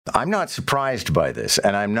I'm not surprised by this,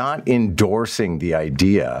 and I'm not endorsing the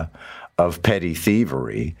idea of petty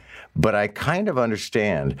thievery, but I kind of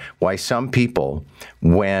understand why some people,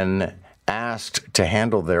 when asked to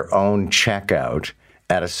handle their own checkout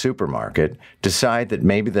at a supermarket, decide that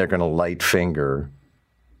maybe they're going to light finger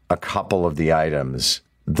a couple of the items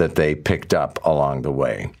that they picked up along the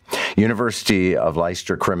way. University of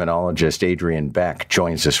Leicester Criminologist Adrian Beck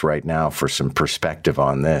joins us right now for some perspective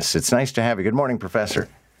on this. It's nice to have you. Good morning, Professor.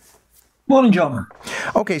 Morning, John.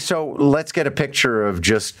 Okay, so let's get a picture of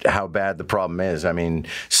just how bad the problem is. I mean,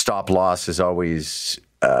 stop loss is always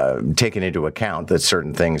taken into account that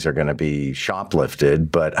certain things are going to be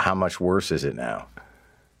shoplifted, but how much worse is it now?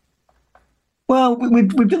 Well,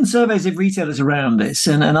 we've done surveys of retailers around this,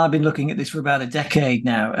 and I've been looking at this for about a decade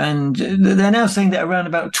now, and they're now saying that around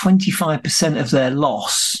about 25% of their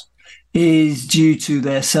loss is due to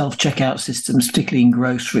their self-checkout systems, particularly in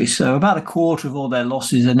groceries. So about a quarter of all their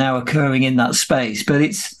losses are now occurring in that space. But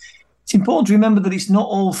it's important to remember that it's not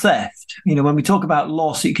all theft. You know, when we talk about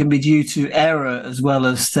loss, it can be due to error as well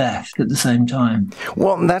as theft at the same time.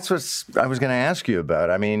 Well, that's what I was going to ask you about.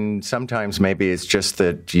 I mean, sometimes maybe it's just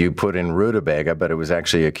that you put in rutabaga, but it was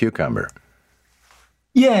actually a cucumber.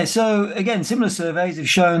 Yeah, so again, similar surveys have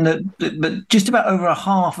shown that but just about over a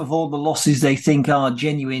half of all the losses they think are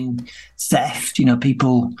genuine theft, you know,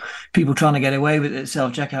 people trying to get away with it at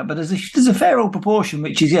self-checkout. But there's a fair old proportion,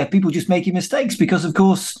 which is, people just making mistakes because, of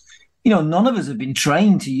course, you know, none of us have been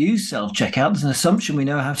trained to use self-checkout. There's an assumption we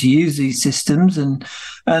know how to use these systems, and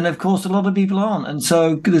of course, a lot of people aren't. And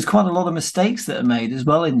so there's quite a lot of mistakes that are made as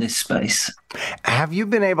well in this space. Have you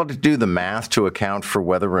been able to do the math to account for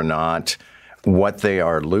whether or not what they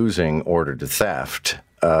are losing ordered to theft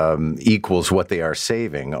equals what they are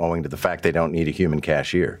saving, owing to the fact they don't need a human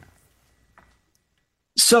cashier?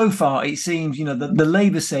 So far, it seems, you know, the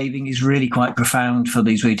labour saving is really quite profound for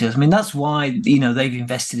these retailers. I mean, that's why, you know, they've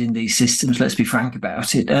invested in these systems, let's be frank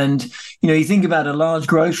about it. And, you know, you think about a large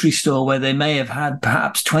grocery store where they may have had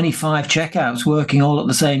perhaps 25 checkouts working all at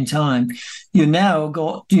the same time. You now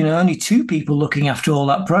got, you know, only 2 people looking after all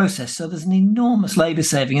that process. So there's an enormous labour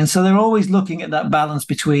saving. And so they're always looking at that balance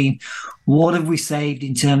between what have we saved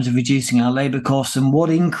in terms of reducing our labour costs and what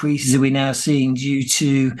increases are we now seeing due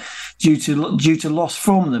to loss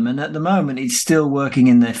from them. And at the moment, it's still working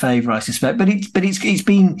in their favour, I suspect. But it's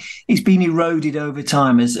been eroded over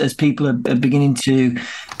time as people are beginning to, you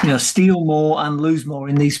know, steal more and lose more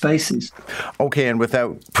in these spaces. Okay, and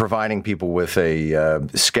without providing people with a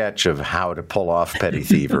sketch of how to pull off petty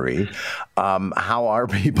thievery, how are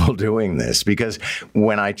people doing this? Because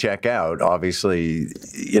when I check out, obviously,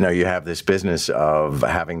 you know, you have this business of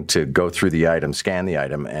having to go through the item, scan the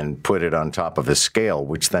item, and put it on top of a scale,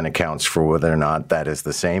 which then accounts for whether or not that is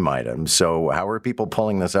the same item. So how are people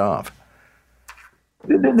pulling this off?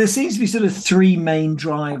 There seems to be sort of 3 main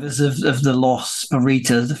drivers of the loss for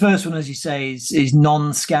retailers. The first one, as you say, is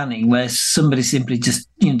non-scanning, where somebody simply just,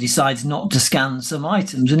 you know, decides not to scan some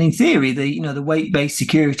items. And in theory, the weight-based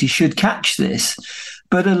security should catch this.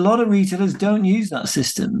 But a lot of retailers don't use that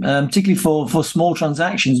system, particularly for small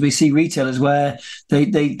transactions. We see retailers where they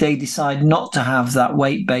decide not to have that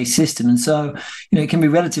weight-based system. And so, you know, it can be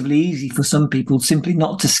relatively easy for some people simply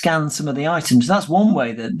not to scan some of the items. That's one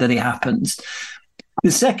way that it happens.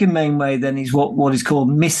 The second main way then is what is called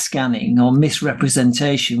misscanning or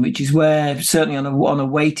misrepresentation, which is where certainly on a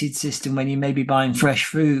weighted system, when you may be buying fresh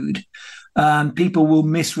food, people will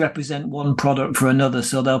misrepresent one product for another.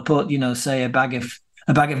 So they'll put, you know, say a bag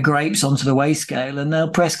of grapes onto the weigh scale and they'll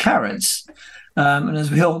press carrots. And as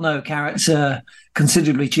we all know, carrots are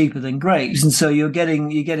considerably cheaper than grapes, and so you're getting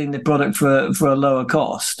the product for a lower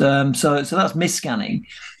cost. So that's misscanning.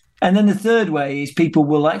 And then the third way is people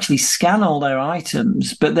will actually scan all their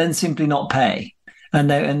items, but then simply not pay. And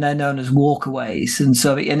they're known as walkaways. And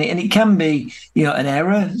so, and it can be, you know, an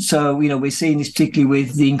error. So, you know, we're seeing this particularly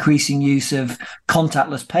with the increasing use of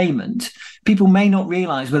contactless payment. People may not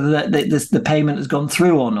realize whether the payment has gone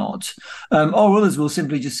through or not. Or others will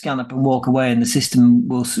simply just scan up and walk away, and the system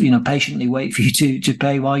will, you know, patiently wait for you to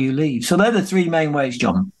pay while you leave. So they're the 3 main ways,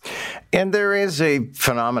 John. And there is a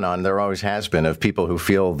phenomenon, there always has been, of people who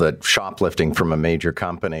feel that shoplifting from a major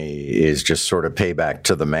company is just sort of payback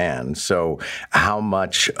to the man. So how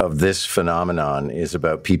much of this phenomenon is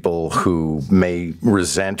about people who may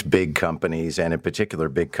resent big companies, and in particular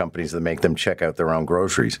big companies that make them check out their own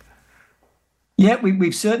groceries? Yeah,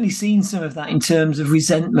 we've certainly seen some of that in terms of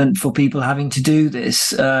resentment for people having to do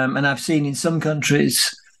this. And I've seen in some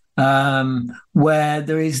countries where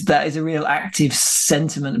that is a real active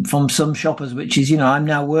sentiment from some shoppers, which is, I'm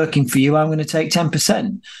now working for you, I'm going to take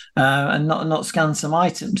 10% and not scan some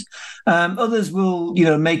items. Others will,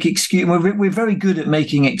 make excuse. We're very good at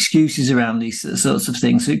making excuses around these sorts of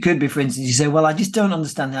things. So it could be, for instance, you say, well, I just don't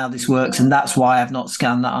understand how this works, and that's why I've not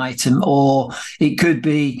scanned that item. Or it could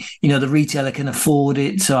be, the retailer can afford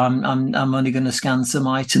it, so I'm only going to scan some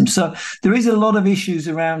items. So there is a lot of issues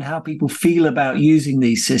around how people feel about using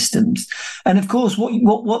these systems. And of course,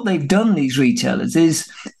 what they've done, these retailers,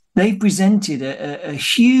 is they've presented a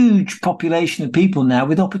huge population of people now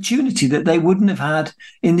with opportunity that they wouldn't have had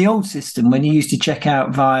in the old system when you used to check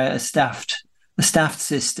out via a staffed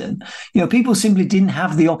system. People simply didn't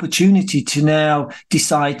have the opportunity to now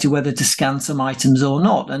decide to whether to scan some items or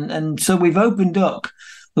not. And so we've opened up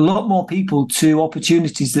a lot more people to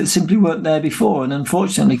opportunities that simply weren't there before. And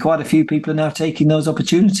unfortunately, quite a few people are now taking those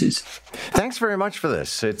opportunities. Thanks very much for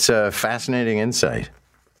this. It's a fascinating insight.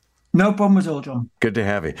 No problem at all, John. Good to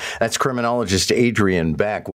have you. That's criminologist Adrian Beck.